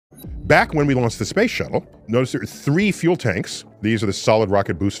Back when we launched the space shuttle, notice there are 3 fuel tanks. These are the solid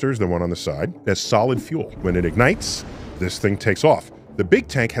rocket boosters, the one on the side. That's solid fuel. When it ignites, this thing takes off. The big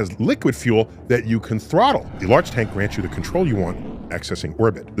tank has liquid fuel that you can throttle. The large tank grants you the control you want, accessing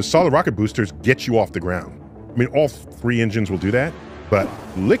orbit. The solid rocket boosters get you off the ground. I mean, all 3 engines will do that, but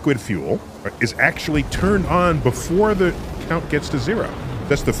liquid fuel is actually turned on before the count gets to 0.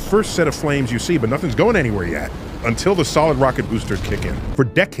 That's the first set of flames you see, but nothing's going anywhere yet until the solid rocket boosters kick in. For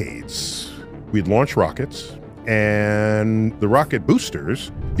decades, we'd launch rockets, and the rocket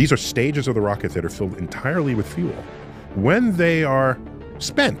boosters, these are stages of the rocket that are filled entirely with fuel. When they are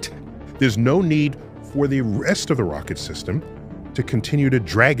spent, there's no need for the rest of the rocket system to continue to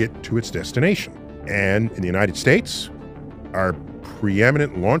drag it to its destination. And in the United States, our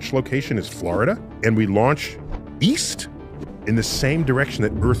preeminent launch location is Florida, and we launch east in the same direction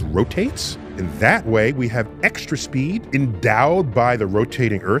that Earth rotates. And that way we have extra speed endowed by the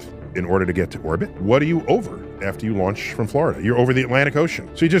rotating Earth in order to get to orbit. What are you over after you launch from Florida? You're over the Atlantic Ocean.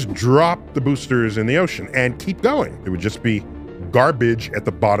 So you just drop the boosters in the ocean and keep going. It would just be garbage at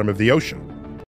the bottom of the ocean.